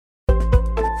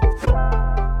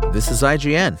This is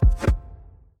IGN.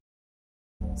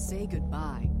 Say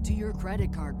goodbye to your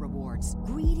credit card rewards.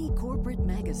 Greedy corporate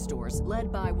mega stores,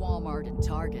 led by Walmart and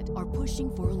Target, are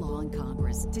pushing for a law in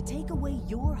Congress to take away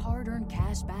your hard-earned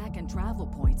cash back and travel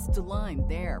points to line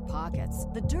their pockets.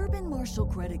 The Durbin-Marshall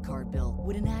credit card bill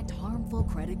would enact harmful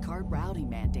credit card routing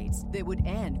mandates that would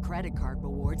end credit card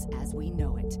rewards as we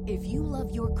know it. If you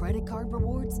love your credit card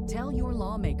rewards, tell your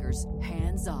lawmakers,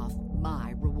 hands off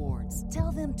my rewards.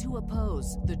 Tell them to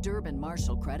oppose the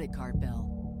Durbin-Marshall credit card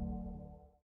bill.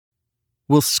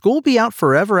 Will school be out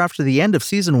forever after the end of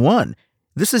Season 1?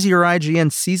 This is your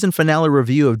IGN season finale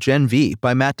review of Gen V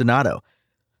by Matt Donato.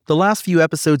 The last few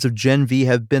episodes of Gen V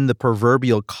have been the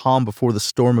proverbial calm before the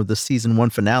storm of the Season 1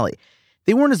 finale.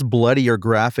 They weren't as bloody or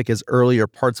graphic as earlier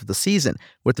parts of the season,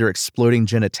 with their exploding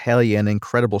genitalia and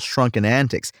incredible shrunken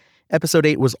antics. Episode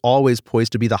 8 was always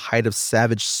poised to be the height of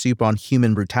savage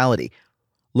soup-on-human brutality.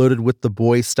 Loaded with the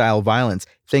boy-style violence,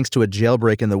 thanks to a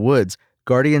jailbreak in the woods,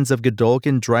 Guardians of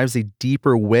Godolkin drives a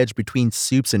deeper wedge between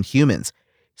soups and humans.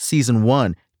 Season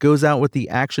 1 goes out with the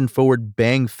action-forward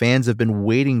bang fans have been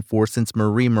waiting for since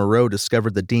Marie Moreau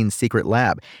discovered the Dean's secret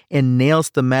lab, and nails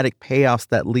thematic payoffs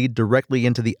that lead directly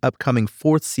into the upcoming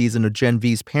 4th season of Gen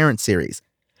V's parent series.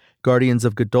 Guardians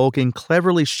of Godolkin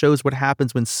cleverly shows what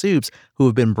happens when soups, who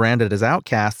have been branded as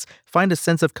outcasts, find a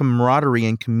sense of camaraderie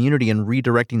and community in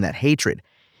redirecting that hatred.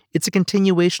 It's a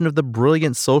continuation of the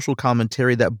brilliant social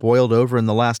commentary that boiled over in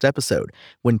the last episode,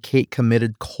 when Kate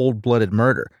committed cold-blooded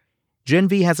murder. Gen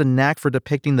V has a knack for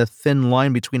depicting the thin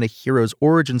line between a hero's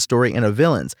origin story and a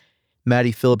villain's.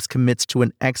 Maddie Phillips commits to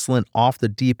an excellent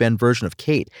off-the-deep-end version of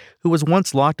Kate, who was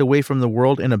once locked away from the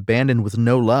world and abandoned with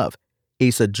no love.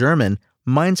 Asa German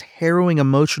mines harrowing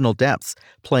emotional depths,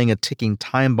 playing a ticking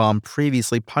time bomb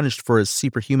previously punished for his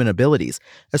superhuman abilities,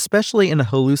 especially in a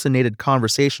hallucinated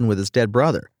conversation with his dead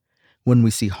brother. When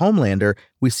we see Homelander,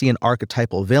 we see an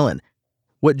archetypal villain.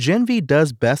 What Gen V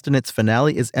does best in its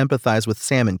finale is empathize with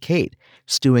Sam and Kate,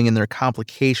 stewing in their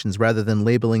complications rather than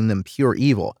labeling them pure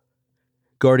evil.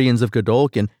 Guardians of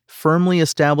Godolkin firmly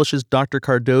establishes Dr.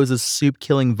 Cardoza's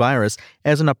soup-killing virus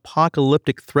as an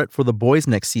apocalyptic threat for the boys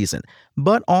next season,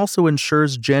 but also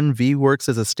ensures Gen V works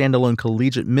as a standalone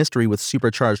collegiate mystery with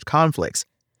supercharged conflicts.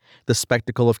 The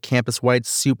spectacle of campus-wide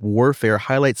soup warfare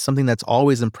highlights something that's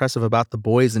always impressive about the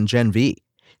boys in Gen V: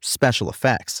 special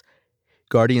effects.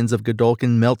 Guardians of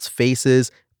Godolkin melts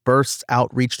faces, bursts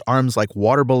outreached arms like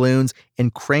water balloons,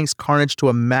 and cranks carnage to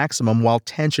a maximum while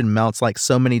tension mounts like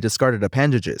so many discarded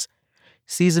appendages.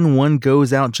 Season 1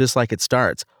 goes out just like it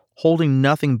starts, holding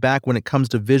nothing back when it comes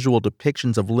to visual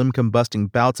depictions of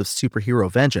limb-combusting bouts of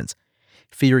superhero vengeance.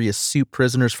 Furious soup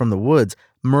prisoners from the woods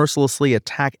mercilessly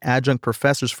attack adjunct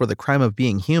professors for the crime of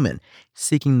being human,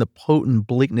 seeking the potent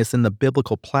bleakness in the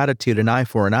biblical platitude an eye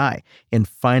for an eye, and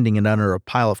finding it under a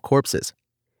pile of corpses.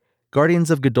 Guardians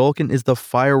of Godolkin is the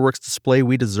fireworks display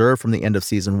we deserve from the end of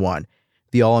Season 1.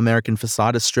 The all-American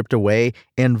facade is stripped away,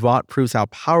 and Vought proves how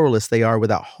powerless they are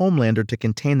without Homelander to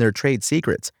contain their trade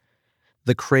secrets.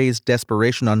 The crazed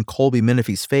desperation on Colby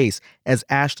Menifee's face as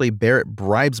Ashley Barrett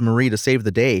bribes Marie to save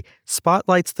the day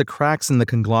spotlights the cracks in the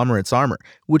conglomerate's armor,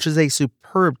 which is a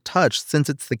superb touch since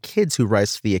it's the kids who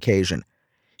rise to the occasion.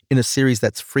 In a series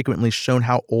that's frequently shown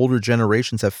how older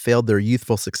generations have failed their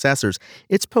youthful successors,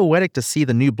 it's poetic to see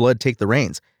the new blood take the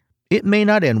reins. It may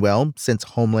not end well, since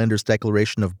Homelander's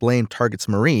declaration of blame targets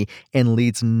Marie and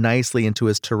leads nicely into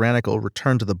his tyrannical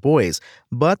return to the boys,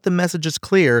 but the message is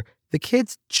clear: the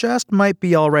kids just might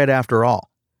be alright after all.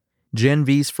 Gen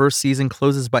V's first season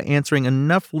closes by answering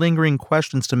enough lingering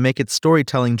questions to make its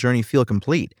storytelling journey feel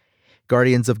complete.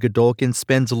 Guardians of Godolkin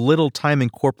spends little time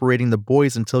incorporating the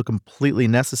boys until completely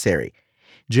necessary.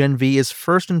 Gen V is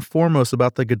first and foremost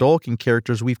about the Godolkin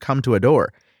characters we've come to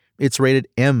adore. It's rated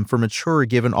M for mature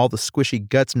given all the squishy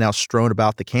guts now strewn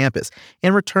about the campus,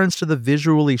 and returns to the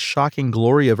visually shocking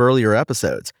glory of earlier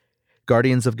episodes.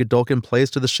 Guardians of Godolkin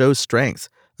plays to the show's strengths,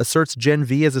 asserts Gen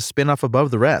V as a spin-off above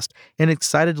the rest, and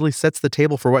excitedly sets the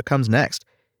table for what comes next.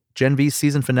 Gen V's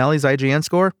season finale's IGN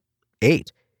score?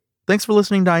 8. Thanks for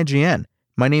listening to IGN.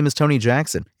 My name is Tony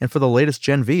Jackson, and for the latest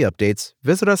Gen V updates,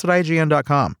 visit us at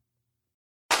IGN.com.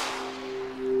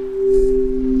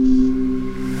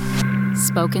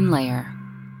 Spoken Layer.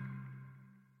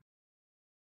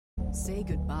 Say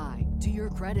goodbye to your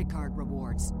credit card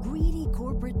rewards. Greedy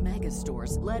corporate mega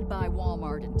stores, led by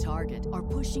Walmart and Target, are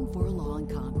pushing for a law in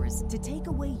Congress to take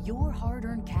away your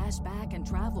hard-earned cash back and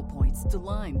travel points to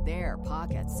line their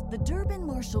pockets. The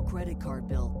Durbin-Marshall credit card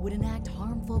bill would enact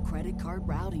harmful credit card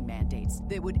routing mandates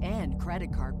that would end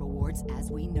credit card rewards as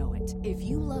we know it. If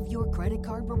you love your credit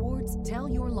card rewards, tell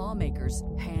your lawmakers,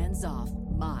 hands off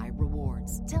my rewards.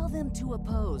 rewards. Tell them to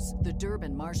oppose the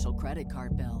Durbin Marshall credit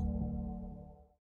card bill.